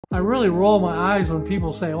I really roll my eyes when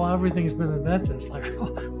people say, well, everything's been invented. It's like,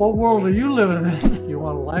 what world are you living in? Do you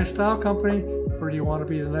want a lifestyle company or do you want to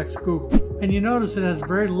be the next Google? And you notice it has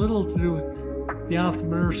very little to do with the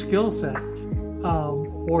entrepreneur skill set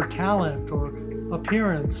or talent or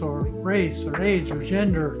appearance or race or age or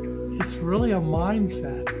gender. It's really a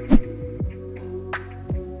mindset.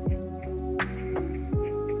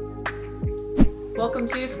 Welcome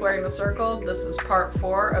to Squaring the Circle. This is part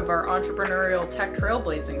 4 of our Entrepreneurial Tech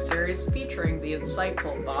Trailblazing series featuring the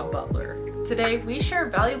insightful Bob Butler. Today, we share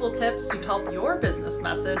valuable tips to help your business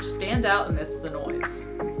message stand out amidst the noise.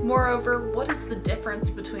 Moreover, what is the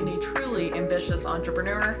difference between a truly ambitious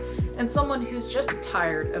entrepreneur and someone who's just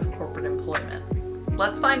tired of corporate employment?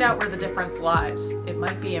 Let's find out where the difference lies. It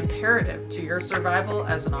might be imperative to your survival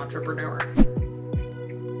as an entrepreneur.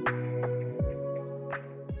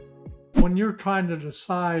 When you're trying to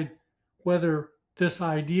decide whether this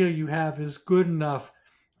idea you have is good enough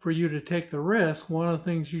for you to take the risk, one of the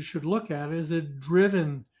things you should look at is it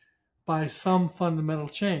driven by some fundamental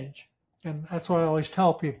change. And that's what I always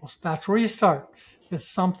tell people. That's where you start. Is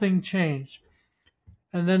something changed?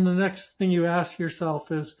 And then the next thing you ask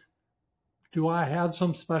yourself is, do I have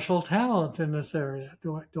some special talent in this area?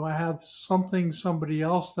 Do I have something somebody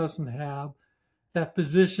else doesn't have that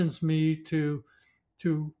positions me to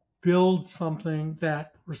build something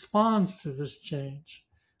that responds to this change?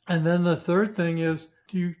 And then the third thing is,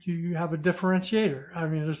 do you have a differentiator? I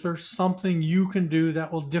mean, is there something you can do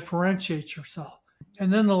that will differentiate yourself?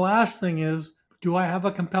 And then the last thing is, do I have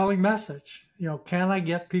a compelling message? You know, can I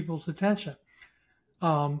get people's attention?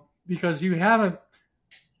 Because you haven't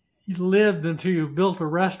lived until you built a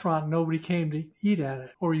restaurant and nobody came to eat at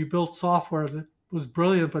it, or you built software that was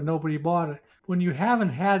brilliant but nobody bought it. When you haven't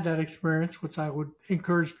had that experience, which I would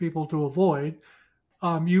encourage people to avoid,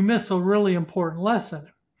 you miss a really important lesson.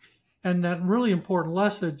 And that really important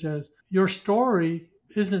lesson is your story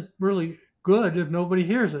isn't really good if nobody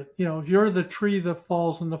hears it. You know, if you're the tree that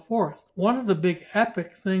falls in the forest. One of the big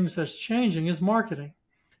epic things that's changing is marketing.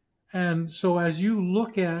 And so as you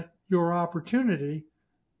look at your opportunity,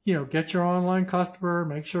 you know, get your online customer,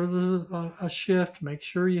 make sure there's a shift, make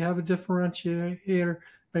sure you have a differentiator,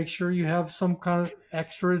 make sure you have some kind of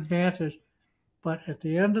extra advantage. But at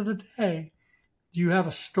the end of the day, you have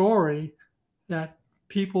a story that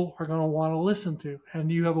people are going to want to listen to,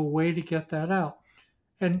 and you have a way to get that out.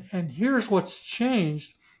 And here's what's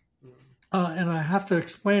changed, and I have to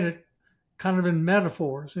explain it kind of in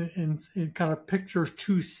metaphors, in kind of picture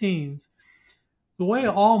two scenes. The way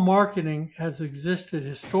all marketing has existed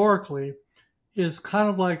historically is kind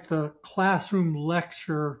of like the classroom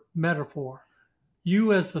lecture metaphor.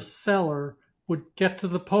 You as the seller would get to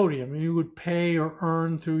the podium and you would pay or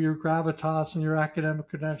earn through your gravitas and your academic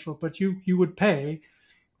credential, but you would pay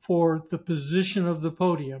for the position of the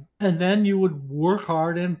podium. And then you would work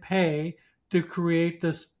hard and pay to create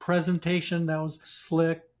this presentation that was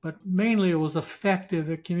slick, but mainly it was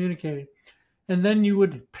effective at communicating. And then you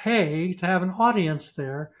would pay to have an audience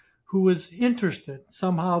there who was interested.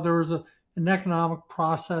 Somehow there was an economic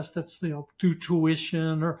process that's, you know, through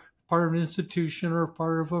tuition or part of an institution or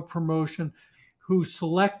part of a promotion, who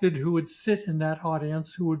selected who would sit in that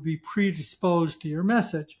audience, who would be predisposed to your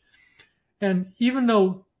message. And even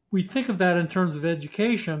though we think of that in terms of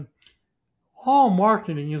education, all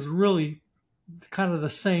marketing is really kind of the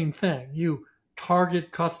same thing. You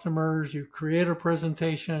target customers, you create a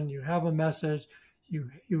presentation, you have a message,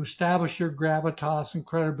 you establish your gravitas and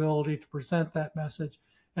credibility to present that message,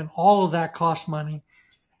 and all of that costs money.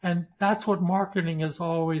 And that's what marketing has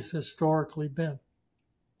always historically been.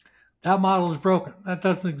 That model is broken. That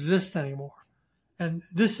doesn't exist anymore. And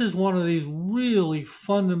this is one of these really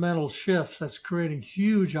fundamental shifts that's creating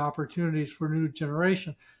huge opportunities for new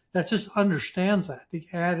generation that just understands that. The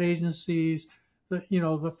ad agencies, the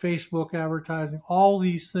Facebook advertising, all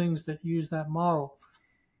these things that use that model.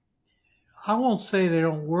 I won't say they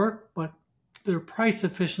don't work, but their price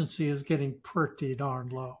efficiency is getting pretty darn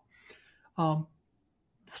low.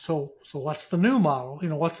 So what's the new model? You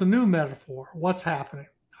know, what's the new metaphor? What's happening?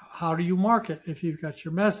 How do you market if you've got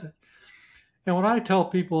your message? And what I tell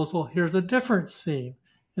people is, well, here's a different scene.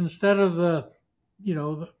 Instead of the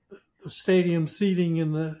stadium seating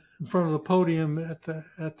in front of the podium at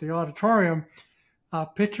the auditorium,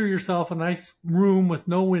 picture yourself a nice room with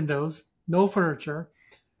no windows, no furniture,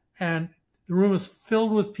 and the room is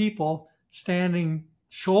filled with people standing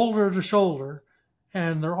shoulder to shoulder,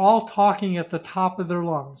 and they're all talking at the top of their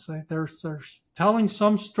lungs. They're telling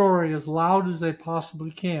some story as loud as they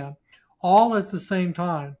possibly can, all at the same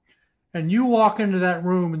time. And you walk into that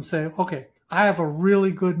room and say, okay, I have a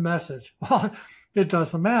really good message. Well, it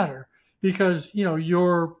doesn't matter. because,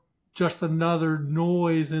 you're just another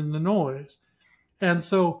noise in the noise. And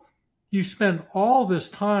so you spend all this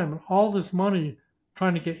time and all this money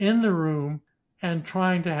trying to get in the room and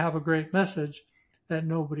trying to have a great message that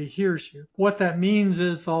nobody hears you. What that means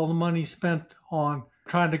is all the money spent on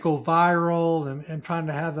trying to go viral and trying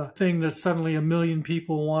to have a thing that suddenly 1 million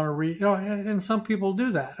people want to read. And some people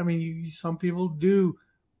do that. I mean, some people do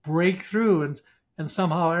break through and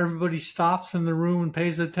somehow everybody stops in the room and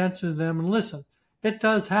pays attention to them and listen. It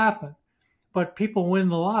does happen. But people win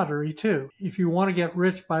the lottery too. If you want to get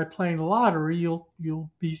rich by playing the lottery,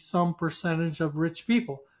 you'll be some percentage of rich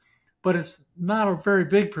people. But it's not a very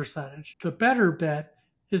big percentage. The better bet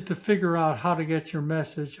is to figure out how to get your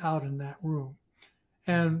message out in that room.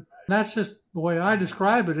 And that's just the way I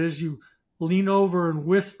describe it, is you lean over and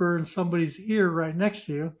whisper in somebody's ear right next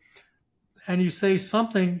to you, and you say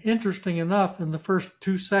something interesting enough in the first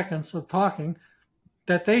 2 seconds of talking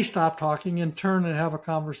that they stop talking and turn and have a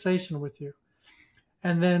conversation with you.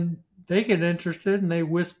 And then they get interested and they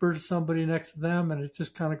whisper to somebody next to them, and it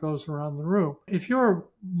just kind of goes around the room. If your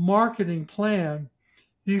marketing plan,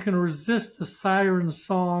 you can resist the siren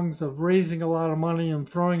songs of raising a lot of money and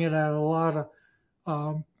throwing it at a lot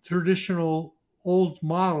of traditional old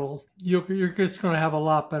models, you're just going to have a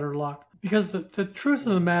lot better luck. Because the truth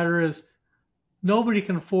of the matter is, nobody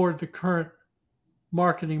can afford the current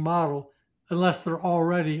marketing model unless they're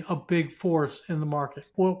already a big force in the market.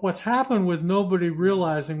 What's happened with nobody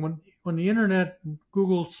realizing, when the internet, and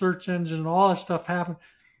Google search engine, and all that stuff happened,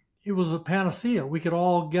 it was a panacea. We could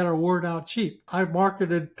all get our word out cheap. I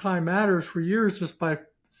marketed Time Matters for years just by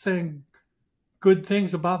saying good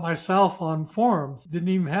things about myself on forums. Didn't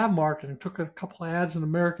even have marketing. Took a couple of ads in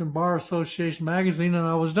American Bar Association magazine and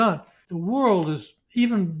I was done. The world is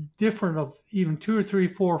even different of even 2 or 3,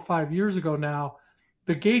 4 or 5 years ago now.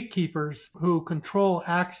 The gatekeepers who control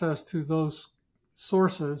access to those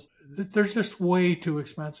sources, they're just way too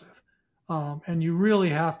expensive. And you really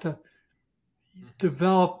have to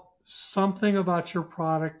develop something about your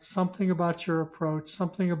product, something about your approach,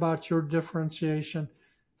 something about your differentiation,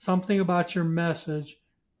 something about your message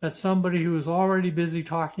that somebody who is already busy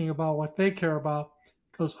talking about what they care about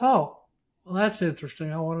goes, oh, well, that's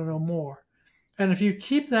interesting. I want to know more. And if you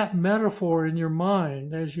keep that metaphor in your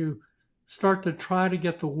mind as you start to try to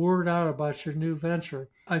get the word out about your new venture,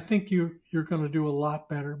 I think you're going to do a lot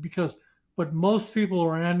better, because what most people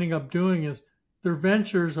are ending up doing is their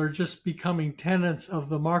ventures are just becoming tenants of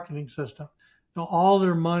the marketing system. Now, all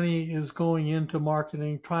their money is going into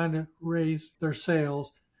marketing, trying to raise their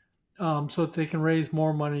sales so that they can raise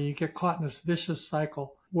more money. You get caught in this vicious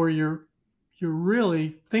cycle where you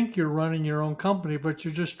really think you're running your own company, but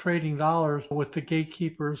you're just trading dollars with the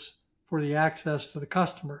gatekeepers for the access to the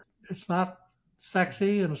customer. It's not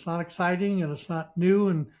sexy and it's not exciting and it's not new,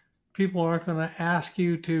 and people aren't going to ask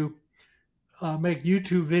you to make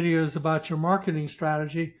YouTube videos about your marketing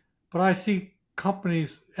strategy. But I see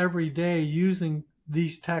companies every day using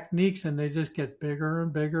these techniques and they just get bigger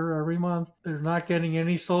and bigger every month. They're not getting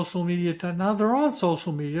any social media time. Now they're on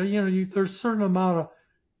social media. There's a certain amount of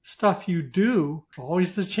stuff you do. There's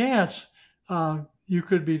always the chance you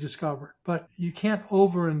could be discovered, but you can't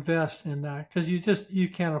overinvest in that because you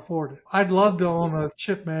can't afford it. I'd love to own a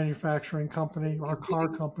chip manufacturing company or car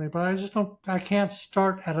company, but I can't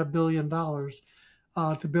start at $1 billion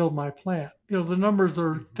to build my plant. The numbers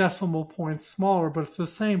are decimal points smaller, but it's the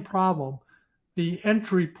same problem. The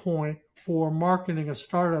entry point for marketing a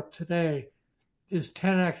startup today is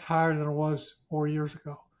 10x higher than it was 4 years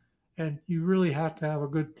ago. And you really have to have a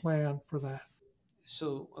good plan for that.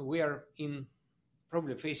 So we are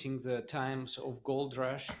probably facing the times of gold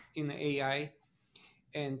rush in AI,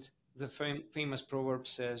 and the famous proverb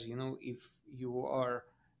says, if you are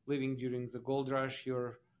living during the gold rush,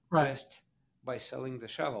 you're best by selling the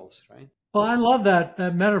shovels, right? Well, I love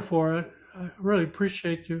that metaphor. I really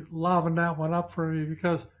appreciate you lobbing that one up for me,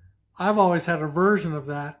 because I've always had a version of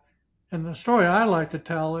that. And the story I like to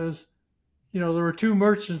tell is, there were 2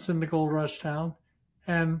 merchants in the gold rush town,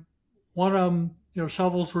 and one of them,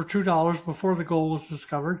 shovels were $2 before the gold was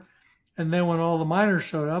discovered. And then when all the miners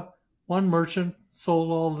showed up, one merchant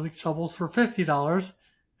sold all the shovels for $50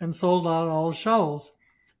 and sold out all the shovels.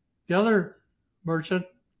 The other merchant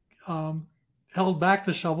held back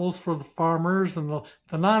the shovels for the farmers and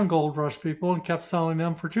the non-gold rush people and kept selling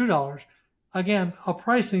them for $2. Again, a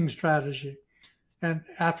pricing strategy. And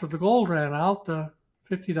after the gold ran out, the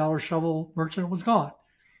 $50 shovel merchant was gone.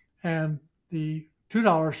 And the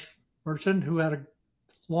 $2 merchant, who had a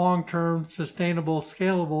long-term, sustainable,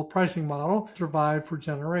 scalable pricing model, survived for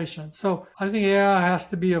generations. So I think AI has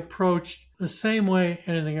to be approached the same way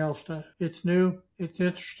anything else does. It's new, It's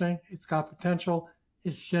interesting. It's got potential.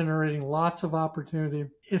 It's generating lots of opportunity.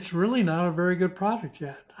 It's really not a very good product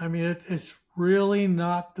yet. I mean, it's really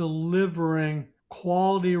not delivering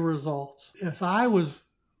quality results. As I was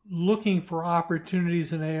looking for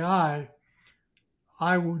opportunities in AI,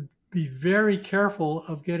 I would be very careful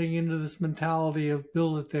of getting into this mentality of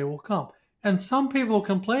build it, they will come. And some people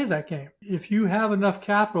can play that game. If you have enough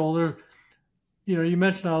capital, you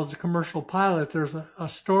mentioned I was a commercial pilot. There's a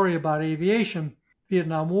story about aviation.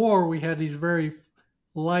 Vietnam War, we had these very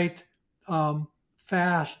light,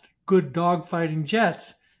 fast, good dogfighting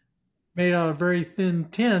jets made out of very thin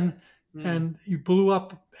tin, and you blew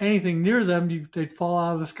up anything near them, they'd fall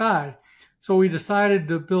out of the sky. So we decided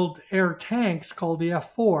to build air tanks called the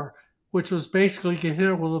F-4, which was basically you could hit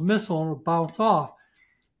it with a missile and it would bounce off.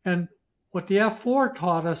 And what the F-4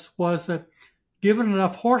 taught us was that given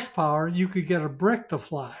enough horsepower, you could get a brick to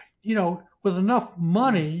fly. With enough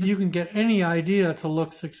money, you can get any idea to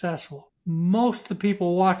look successful. Most of the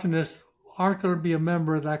people watching this aren't going to be a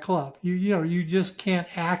member of that club. You just can't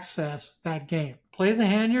access that game. Play the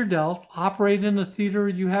hand you're dealt, operate in the theater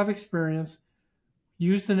you have experience,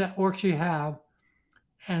 use the networks you have,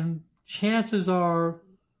 and chances are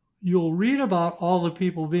you'll read about all the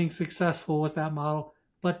people being successful with that model,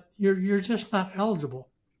 but you're just not eligible.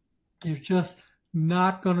 You're just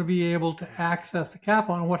not going to be able to access the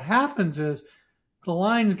capital. And what happens is the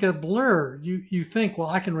lines get blurred. You think, well,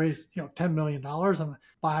 I can raise $10 million and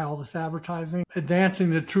buy all this advertising,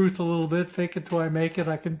 advancing the truth a little bit, fake it till I make it.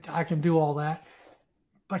 I can do all that,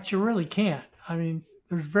 but you really can't. I mean,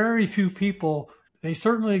 there's very few people. They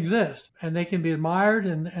certainly exist, and they can be admired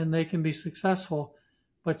and they can be successful,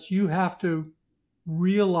 but you have to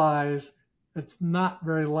realize it's not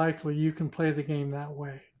very likely you can play the game that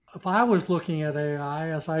way. If I was looking at AI,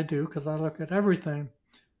 as I do, because I look at everything,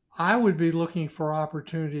 I would be looking for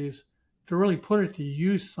opportunities to really put it to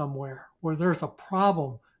use somewhere where there's a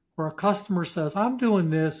problem, where a customer says, I'm doing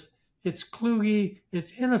this, it's kludgy,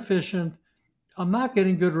 it's inefficient, I'm not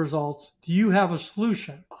getting good results. Do you have a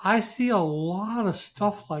solution? I see a lot of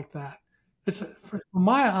stuff like that. From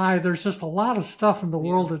my eye, there's just a lot of stuff in the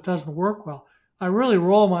world that doesn't work well. I really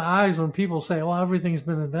roll my eyes when people say, well, everything's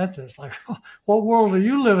been invented. It's like, what world are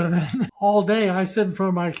you living in? All day I sit in front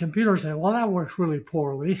of my computer and say, well, that works really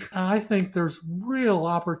poorly. And I think there's real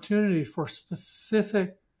opportunities for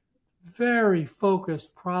specific, very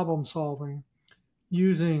focused problem solving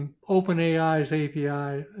using OpenAI's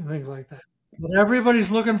API and things like that. But everybody's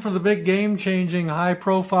looking for the big game-changing,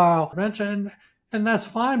 high-profile invention, and that's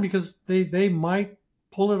fine because they might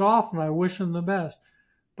pull it off, and I wish them the best.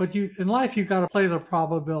 But in life, you've got to play the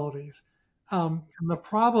probabilities. And the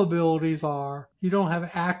probabilities are you don't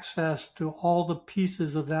have access to all the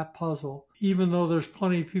pieces of that puzzle, even though there's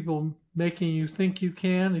plenty of people making you think you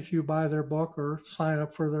can if you buy their book or sign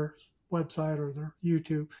up for their website or their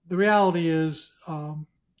YouTube. The reality is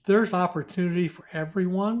there's opportunity for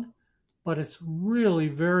everyone, but it's really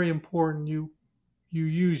very important you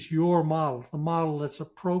use your model, the model that's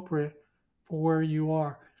appropriate for where you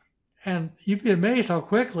are. And you'd be amazed how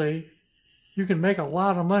quickly you can make a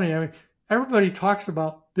lot of money. I mean, everybody talks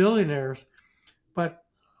about billionaires, but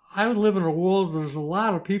I live in a world where there's a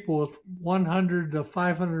lot of people with $100 to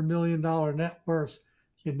 $500 million net worth.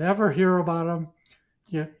 You never hear about them.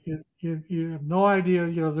 You have no idea.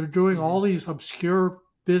 They're doing all these obscure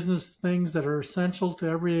business things that are essential to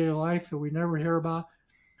everyday life that we never hear about,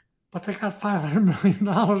 but they got $500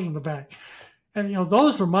 million in the bank. And,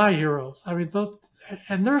 those are my heroes. I mean,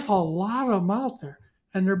 and there's a lot of them out there,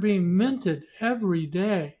 and they're being minted every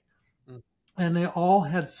day. And they all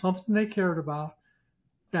had something they cared about,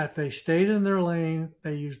 that they stayed in their lane.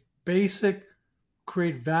 They used basic,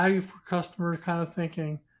 create value for customers kind of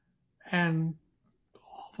thinking. And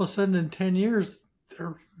all of a sudden in 10 years,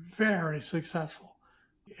 they're very successful.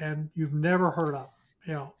 And you've never heard of,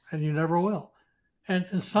 and you never will.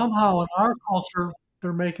 And somehow in our culture,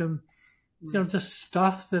 they're making, just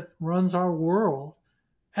stuff that runs our world.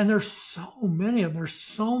 And there's so many of them. There's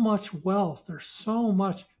so much wealth. There's so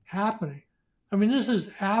much happening. I mean, this is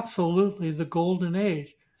absolutely the golden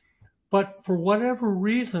age. But for whatever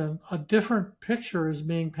reason, a different picture is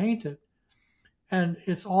being painted. And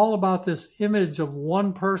it's all about this image of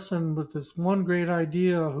one person with this one great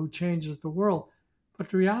idea who changes the world. But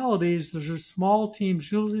the reality is there's small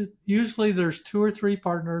teams. Usually there's 2 or 3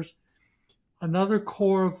 partners, another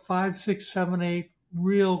core of 5, 6, 7, 8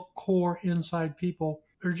 real core inside people.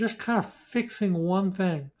 They're just kind of fixing one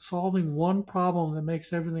thing, solving one problem that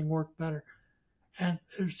makes everything work better. And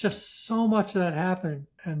there's just so much of that happening.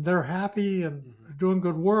 And they're happy and they're doing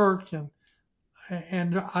good work. And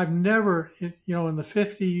And I've never, in the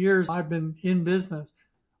 50 years I've been in business,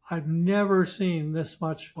 I've never seen this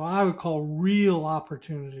much, what I would call real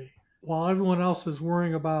opportunity. While everyone else is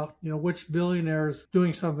worrying about, which billionaire is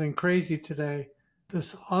doing something crazy today,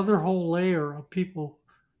 this other whole layer of people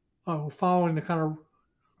following the kind of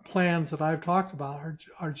plans that I've talked about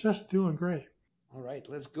are just doing great. All right,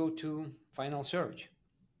 let's go to Final Surge.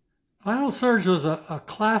 Final Surge was a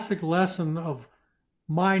classic lesson of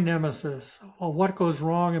my nemesis, of what goes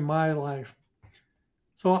wrong in my life.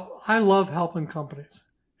 So I love helping companies,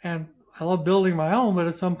 and I love building my own, but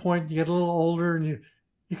at some point you get a little older and you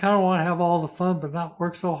kind of want to have all the fun but not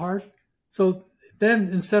work so hard. So then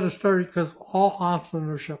instead of starting, because all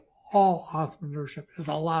entrepreneurship is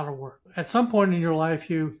a lot of work. At some point in your life,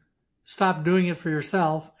 you stop doing it for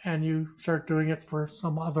yourself and you start doing it for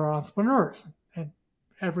some other entrepreneurs. And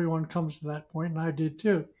everyone comes to that point, and I did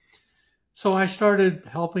too. So I started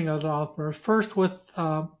helping other entrepreneurs, first with,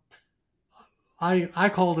 I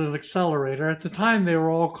called it an accelerator. At the time, they were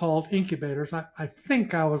all called incubators. I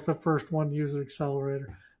think I was the first one to use an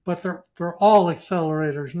accelerator, but they're all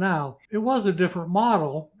accelerators now. It was a different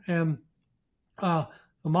model, and the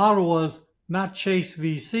model was not chase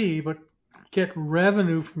VC, but get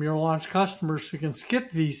revenue from your launch customers so you can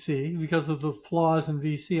skip VC because of the flaws in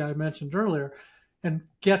VC I mentioned earlier, and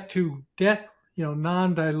get to debt,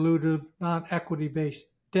 non-dilutive, non-equity-based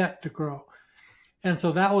debt to grow. And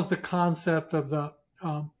so that was the concept of the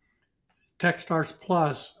TechStarts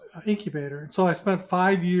Plus incubator. And so I spent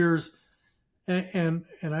 5 years, and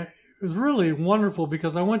it was really wonderful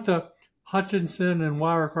because I went to Hutchinson and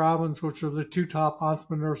Wyrick Robbins, which are the two top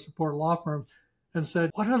entrepreneur support law firms, and said,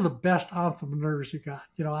 what are the best entrepreneurs you got?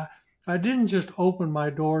 I didn't just open my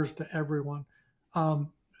doors to everyone.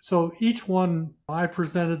 So each one, I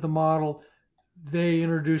presented the model. They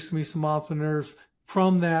introduced me some entrepreneurs.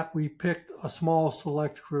 From that, we picked a small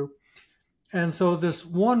select group. And so this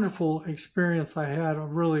wonderful experience I had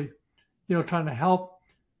of really, trying to help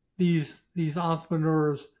these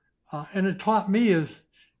entrepreneurs. And it taught me as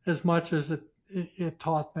much as it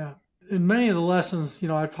taught them. And many of the lessons,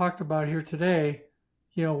 I've talked about here today,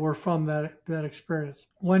 were from that experience.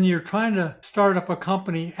 When you're trying to start up a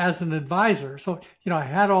company as an advisor, so, I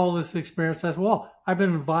had all this experience as well. I've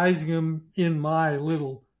been advising them in my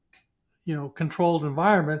little, controlled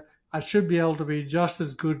environment. I should be able to be just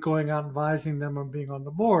as good going out advising them and being on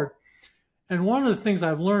the board. And one of the things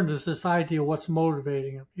I've learned is this idea of what's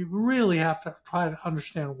motivating them. You really have to try to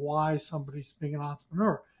understand why somebody's being an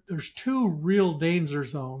entrepreneur. There's two real danger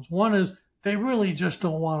zones. One is they really just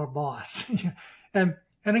don't want a boss. And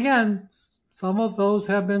again, some of those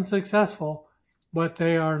have been successful, but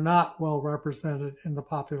they are not well represented in the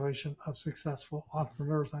population of successful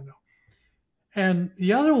entrepreneurs I know. And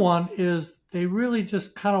the other one is they really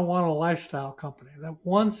just kind of want a lifestyle company that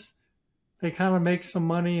once they kind of make some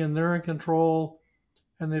money and they're in control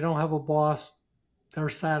and they don't have a boss, they're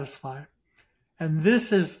satisfied. And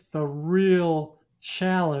this is the real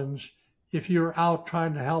challenge if you're out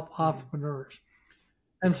trying to help entrepreneurs.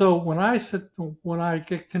 And so when I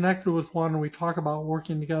get connected with one and we talk about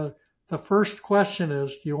working together, the first question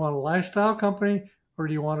is, do you want a lifestyle company or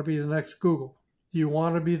do you want to be the next Google? Do you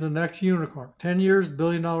want to be the next unicorn? 10 years, $1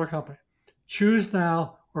 billion company. Choose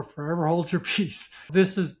now or forever hold your peace.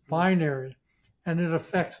 This is binary, and it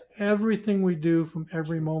affects everything we do from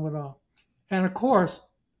every moment on. And of course,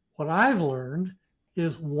 what I've learned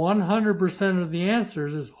is 100% of the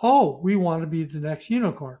answers is, we want to be the next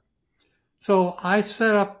unicorn. So I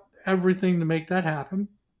set up everything to make that happen.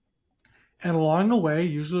 And along the way,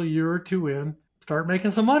 usually a year or two in, start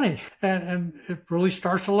making some money. And it really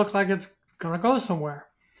starts to look like it's going to go somewhere.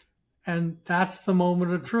 And that's the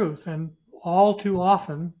moment of truth. And all too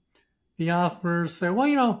often, the entrepreneurs say,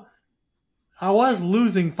 I was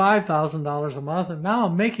losing $5,000 a month, and now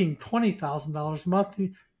I'm making $20,000 a month.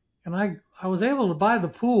 And I was able to buy the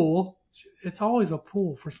pool. It's always a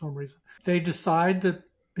pool for some reason. They decide that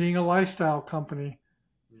being a lifestyle company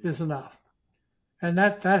is enough. And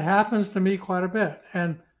that happens to me quite a bit.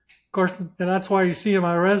 And of course, and that's why you see in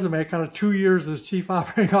my resume kind of 2 years as chief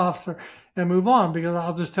operating officer and move on, because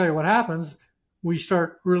I'll just tell you what happens. We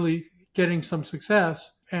start really getting some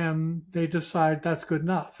success and they decide that's good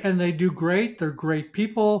enough. And they do great. They're great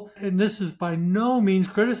people. And this is by no means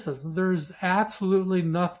criticism. There is absolutely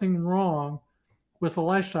nothing wrong with a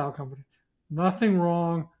lifestyle company. Nothing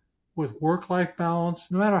wrong with work-life balance.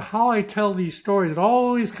 No matter how I tell these stories, it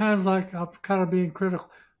always kind of like I'm kind of being critical,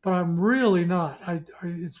 but I'm really not.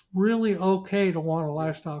 It's really okay to want a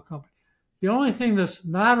lifestyle company. The only thing that's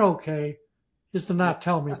not okay is to not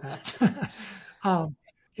tell me that.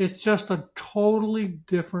 It's just a totally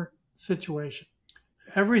different situation.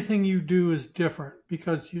 Everything you do is different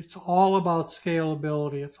because it's all about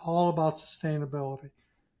scalability. It's all about sustainability.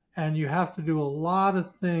 And you have to do a lot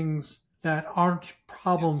of things that aren't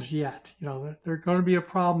problems yet. They're going to be a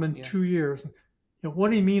problem in 2 years.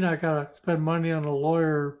 What do you mean I got to spend money on a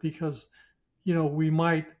lawyer because, we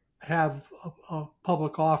might have a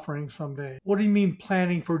public offering someday? What do you mean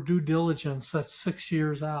planning for due diligence that's 6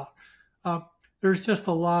 years out? There's just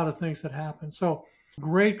a lot of things that happen. So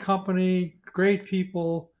great company, great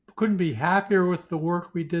people. Couldn't be happier with the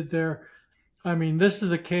work we did there. I mean, this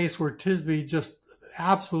is a case where TISB just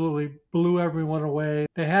absolutely blew everyone away.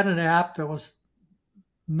 They had an app that was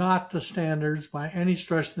not to standards by any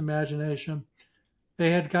stretch of the imagination.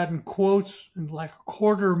 They had gotten quotes in like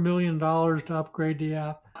 $250,000 to upgrade the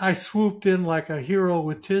app. I swooped in like a hero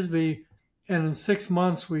with TISB, and in 6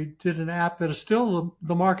 months we did an app that is still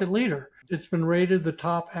the market leader. It's been rated the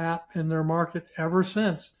top app in their market ever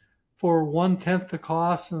since for 1/10 the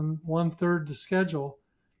cost and 1/3 the schedule.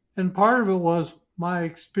 And part of it was my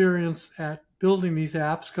experience at building these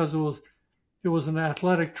apps, because it was an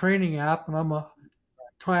athletic training app, and I'm a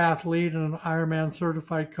triathlete and an Ironman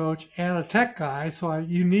certified coach and a tech guy, so I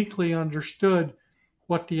uniquely understood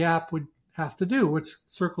what the app would have to do, which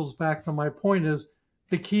circles back to my point is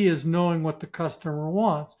the key is knowing what the customer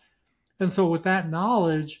wants. And so with that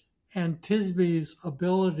knowledge and TISB's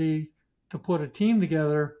ability to put a team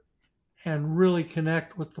together and really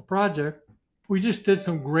connect with the project, we just did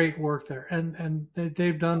some great work there, and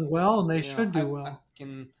they've done well, and they should do well. I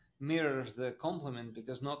can mirror the compliment,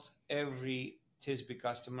 because not every TISB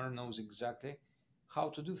customer knows exactly how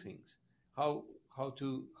to do things, how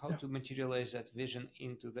to materialize that vision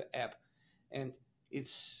into the app. And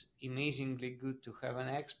it's amazingly good to have an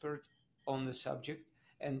expert on the subject,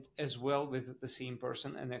 and as well with the same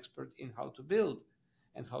person, an expert in how to build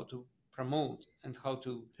and how to promote and how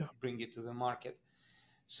to bring it to the market.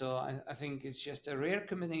 So I think it's just a rare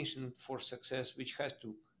combination for success, which has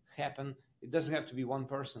to happen. It doesn't have to be one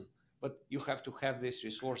person, but you have to have these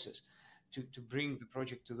resources to bring the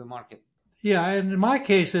project to the market. Yeah, and in my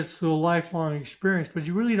case, it's a lifelong experience, but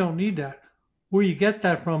you really don't need that. Where you get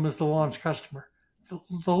that from is the launch customer.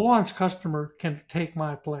 The launch customer can take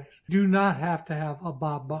my place. You do not have to have a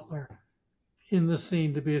Bob Butler in the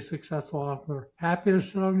scene to be a successful entrepreneur. Happy to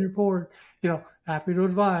sit on your board, happy to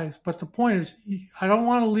advise. But the point is, I don't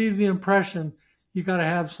want to leave the impression you got to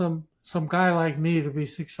have some guy like me to be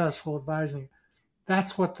successful advising.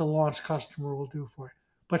 That's what the launch customer will do for you.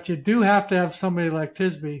 But you do have to have somebody like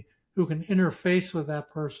TISB who can interface with that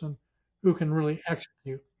person, who can really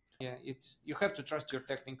execute. Yeah, you have to trust your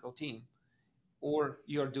technical team, or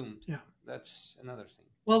you're doomed. Yeah, that's another thing.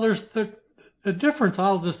 Well, there's the difference.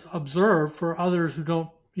 I'll just observe for others who don't,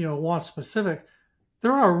 want specific.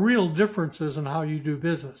 There are real differences in how you do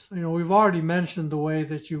business. We've already mentioned the way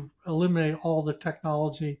that you eliminate all the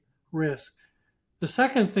technology risk. The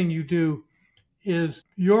second thing you do is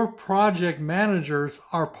your project managers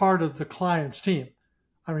are part of the client's team.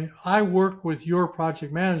 I mean, I work with your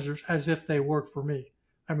project managers as if they work for me.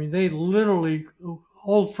 I mean, they literally,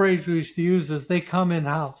 old phrase we used to use is they come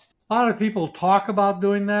in-house. A lot of people talk about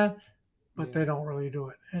doing that, but they don't really do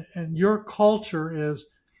it. And your culture is,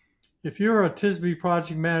 if you're a TISB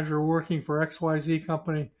project manager working for XYZ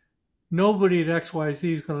company, nobody at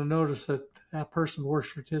XYZ is going to notice that that person works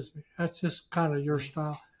for TISB. That's just kind of your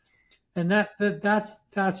style. And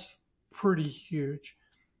that's pretty huge.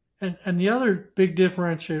 And the other big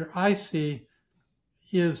differentiator I see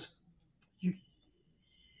is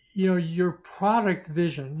your product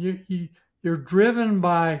vision. You're driven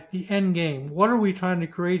by the end game. What are we trying to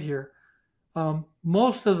create here?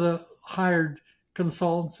 Most of the hired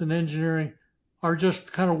consultants in engineering are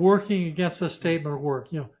just kind of working against a statement of work.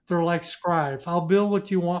 They're like scribes. I'll build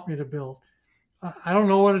what you want me to build. I don't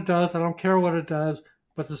know what it does. I don't care what it does.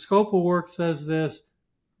 But the scope of work says this.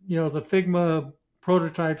 The Figma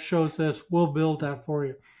prototype shows this. We'll build that for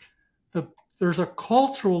you. There's a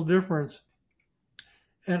cultural difference,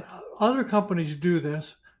 and other companies do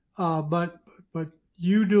this, but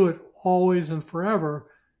you do it always and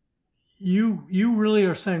forever. You really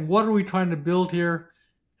are saying, what are we trying to build here?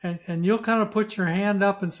 And you'll kind of put your hand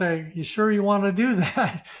up and say, you sure you want to do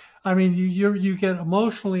that? I mean, you get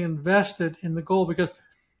emotionally invested in the goal, because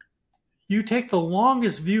you take the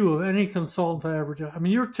longest view of any consultant I ever did. I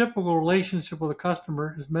mean, your typical relationship with a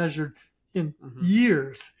customer is measured in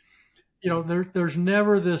years. There's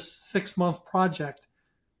never this 6-month project.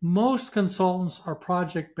 Most consultants are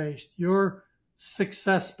project-based. You're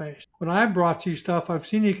success-based. When I brought you stuff, I've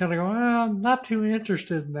seen you kind of go, I'm not too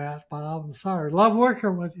interested in that, Bob. I'm sorry. Love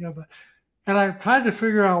working with you. And I tried to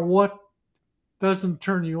figure out what doesn't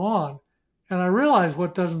turn you on? And I realized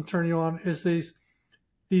what doesn't turn you on is these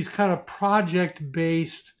kind of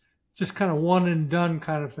project-based, just kind of one and done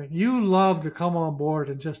kind of thing. You love to come on board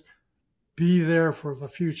and just be there for the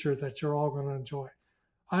future that you're all going to enjoy.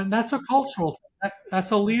 And that's a cultural thing.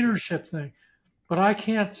 That's a leadership thing. But I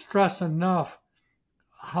can't stress enough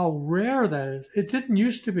how rare that is. It didn't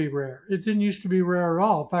used to be rare. It didn't used to be rare at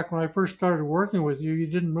all. In fact, when I first started working with you, you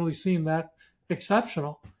didn't really seem that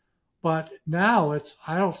exceptional. But now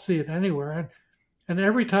I don't see it anywhere. And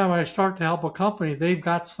every time I start to help a company, they've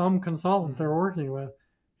got some consultant they're working with.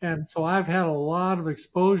 And so I've had a lot of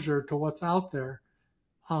exposure to what's out there.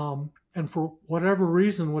 And for whatever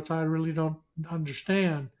reason, which I really don't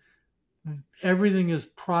understand, everything is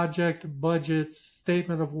project, budget,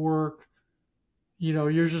 statement of work.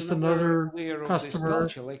 You're just another customer. Of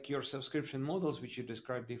this culture, like your subscription models, which you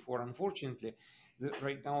described before. Unfortunately,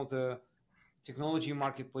 right now the technology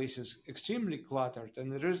marketplace is extremely cluttered,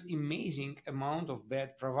 and there is amazing amount of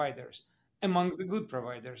bad providers among the good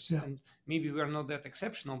providers. Yeah. And maybe we are not that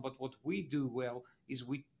exceptional, but what we do well is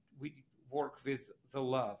we work with the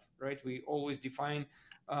love, right? We always define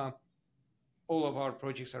all of our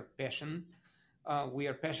projects are passion. We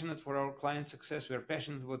are passionate for our client success. We are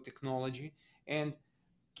passionate about technology and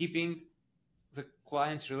keeping the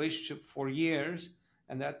client's relationship for years.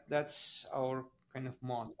 And that's our kind of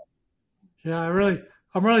motto. Yeah,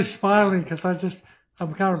 I'm really smiling because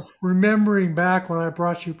I'm kind of remembering back when I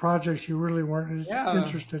brought you projects you really weren't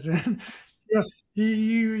interested in.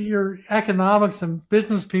 Your economics and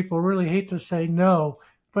business people really hate to say no,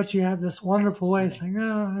 but you have this wonderful way of saying,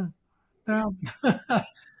 no,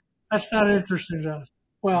 that's not interesting to us.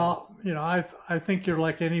 Well, I think you're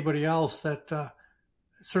like anybody else that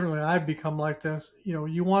certainly I've become like this.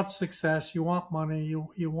 You want success, you want money,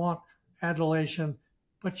 you want adulation,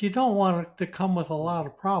 but you don't want it to come with a lot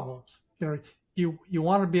of problems. You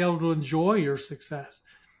want to be able to enjoy your success.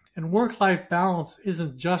 And work-life balance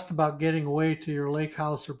isn't just about getting away to your lake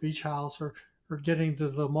house or beach house or getting to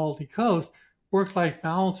the Maldives coast. Work-life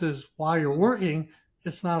balance is while you're working,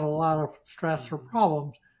 it's not a lot of stress or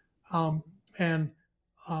problems.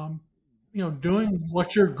 Doing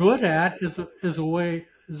what you're good at is a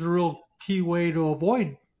real key way to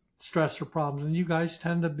avoid stress or problems. And you guys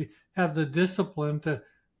tend to have the discipline to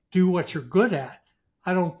do what you're good at.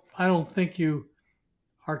 I don't think you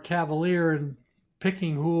are cavalier in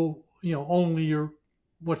picking who, only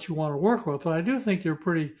what you want to work with, but I do think you're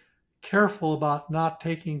pretty careful about not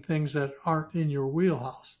taking things that aren't in your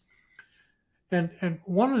wheelhouse. And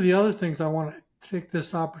one of the other things I want to take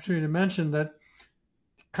this opportunity to mention that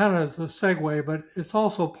kind of is a segue, but it's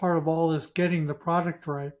also part of all this getting the product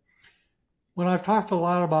right. When I've talked a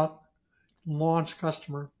lot about launch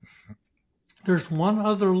customer, there's one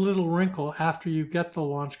other little wrinkle after you get the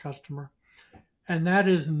launch customer, and that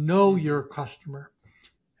is know your customer.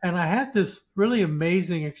 And I had this really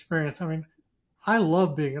amazing experience. I mean, I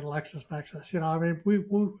love being at LexisNexis.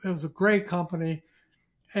 It was a great company,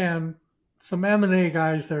 and some M&A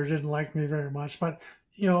guys there didn't like me very much, but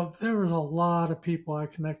there was a lot of people I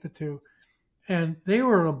connected to, and they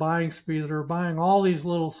were in a buying spree. They were buying all these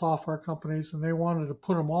little software companies, and they wanted to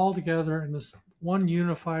put them all together in this one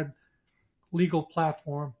unified legal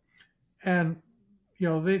platform. And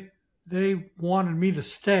they wanted me to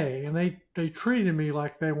stay, and they treated me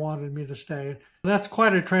like they wanted me to stay. And that's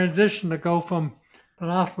quite a transition to go from an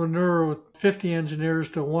entrepreneur with 50 engineers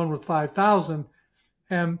to one with 5,000.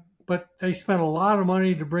 But they spent a lot of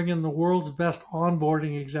money to bring in the world's best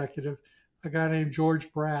onboarding executive, a guy named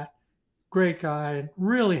George Bratt. Great guy, and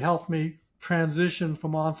really helped me transition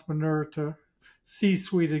from entrepreneur to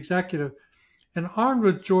C-suite executive. And armed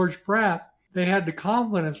with George Bratt, they had the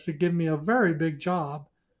confidence to give me a very big job.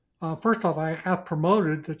 First off, I got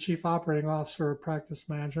promoted to Chief Operating Officer of Practice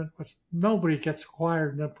Management, which nobody gets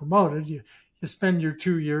acquired and then promoted. You spend your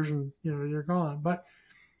 2 years and you're gone. But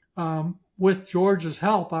with George's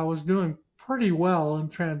help, I was doing pretty well in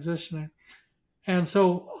transitioning. And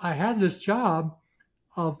so I had this job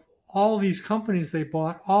of all these companies they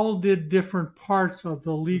bought, all did different parts of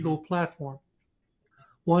the legal platform.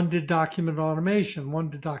 One did document automation, one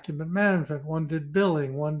did document management, one did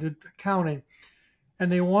billing, one did accounting.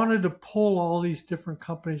 And they wanted to pull all these different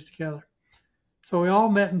companies together. So we all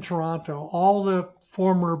met in Toronto, all the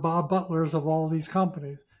former Bob Butlers of all these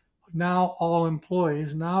companies, now all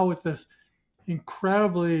employees, now with this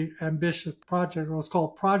incredibly ambitious project. It was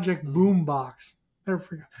called Project Boombox. Never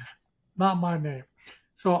forget. Not my name.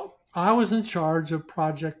 So I was in charge of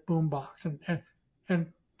Project Boombox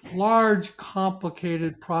and large,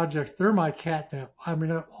 complicated projects. They're my catnip. I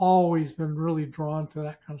mean, I've always been really drawn to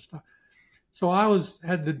that kind of stuff. So I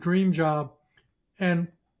had the dream job And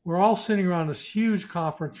we're all sitting around this huge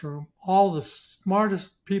conference room, all the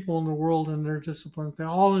smartest people in the world in their disciplines. They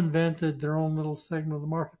all invented their own little segment of the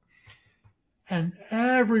market. And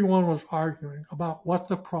everyone was arguing about what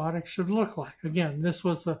the product should look like. Again, this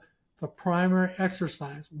was the primary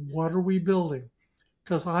exercise. What are we building?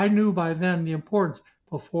 Because I knew by then the importance,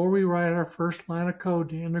 before we write our first line of code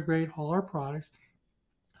to integrate all our products,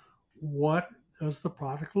 what does the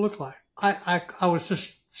product look like? I was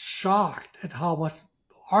just shocked at how much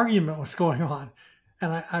argument was going on.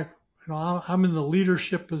 And I'm in the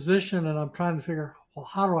leadership position, and I'm trying to figure, well,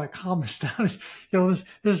 how do I calm this down? This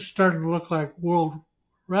is starting to look like world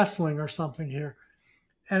wrestling or something here.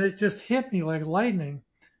 And it just hit me like lightning.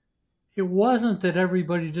 It wasn't that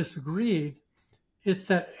everybody disagreed. It's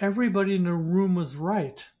that everybody in the room was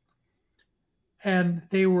right. And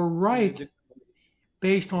they were right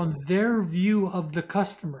based on their view of the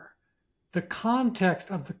customer, the context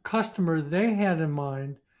of the customer they had in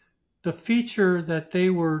mind. The feature that they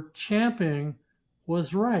were championing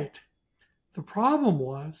was right. The problem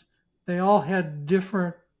was they all had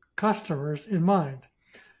different customers in mind.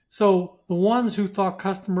 So the ones who thought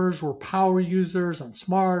customers were power users and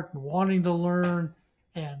smart and wanting to learn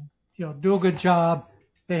and do a good job,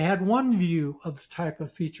 they had one view of the type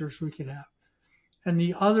of features we could have. And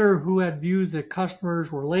the other who had viewed that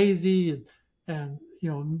customers were lazy and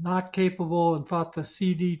not capable and thought the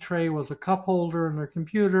CD tray was a cup holder in their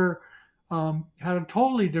computer, had a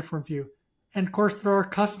totally different view. And of course, there are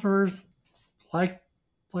customers like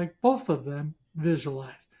both of them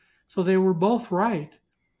visualize. So they were both right,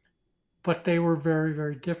 but they were very,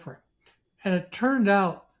 very different. And it turned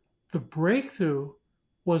out the breakthrough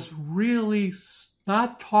was really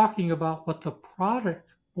not talking about what the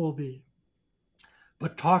product will be,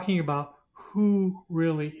 but talking about who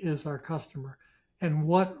really is our customer and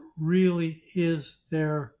what really is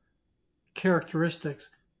their characteristics.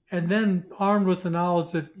 And then armed with the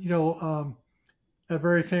knowledge that, a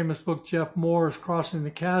very famous book, Jeff Moore's Crossing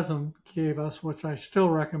the Chasm, gave us, which I still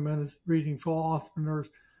recommend as reading for all entrepreneurs.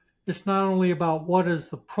 It's not only about what is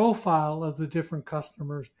the profile of the different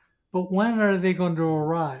customers, but when are they going to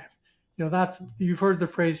arrive? You've heard the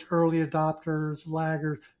phrase early adopters,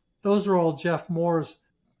 laggards. Those are all Jeff Moore's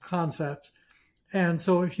concepts. And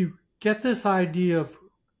so if you get this idea of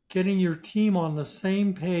getting your team on the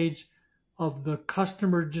same page of the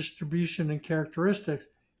customer distribution and characteristics,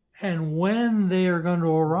 and when they are going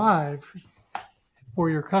to arrive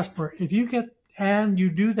for your customer, if you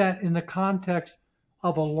do that in the context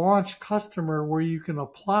of a launch customer where you can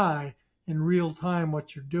apply in real time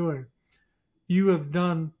what you're doing, you have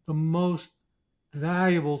done the most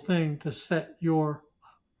valuable thing to set your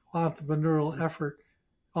entrepreneurial effort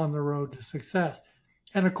on the road to success.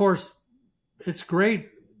 And of course, it's great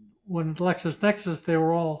when LexisNexis, they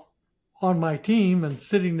were all on my team and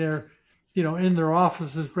sitting there, in their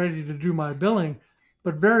offices ready to do my billing.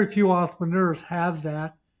 But very few entrepreneurs have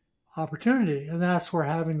that opportunity. And that's where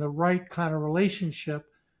having the right kind of relationship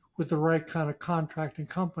with the right kind of contracting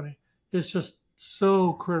company is just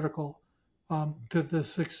so critical to the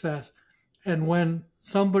success. And when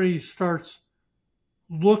somebody starts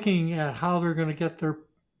looking at how they're going to get their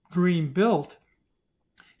dream built,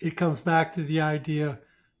 it comes back to the idea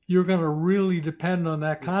you're going to really depend on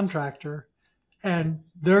that contractor, and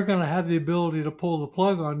they're going to have the ability to pull the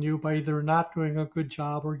plug on you by either not doing a good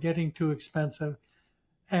job or getting too expensive.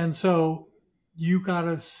 And so you got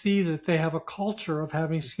to see that they have a culture of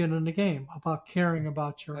having skin in the game, about caring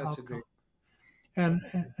about your outcome.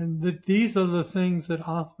 These are the things that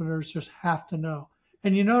entrepreneurs just have to know.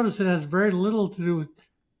 And you notice it has very little to do with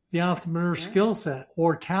the entrepreneur's skill set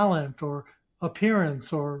or talent or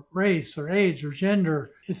appearance or race or age or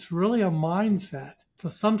gender. It's really a mindset. So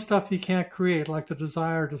some stuff you can't create, like the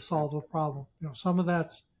desire to solve a problem. Some of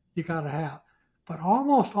that's you got to have. But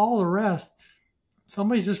almost all the rest,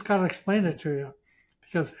 somebody's just got to explain it to you,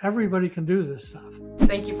 because everybody can do this stuff.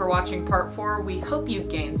 Thank you for watching part 4. We hope you've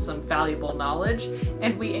gained some valuable knowledge,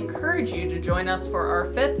 and we encourage you to join us for our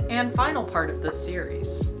 5th and final part of this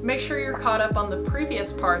series. Make sure you're caught up on the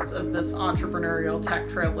previous parts of this entrepreneurial tech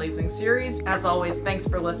trailblazing series. As always, thanks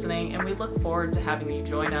for listening, and we look forward to having you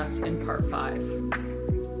join us in part 5.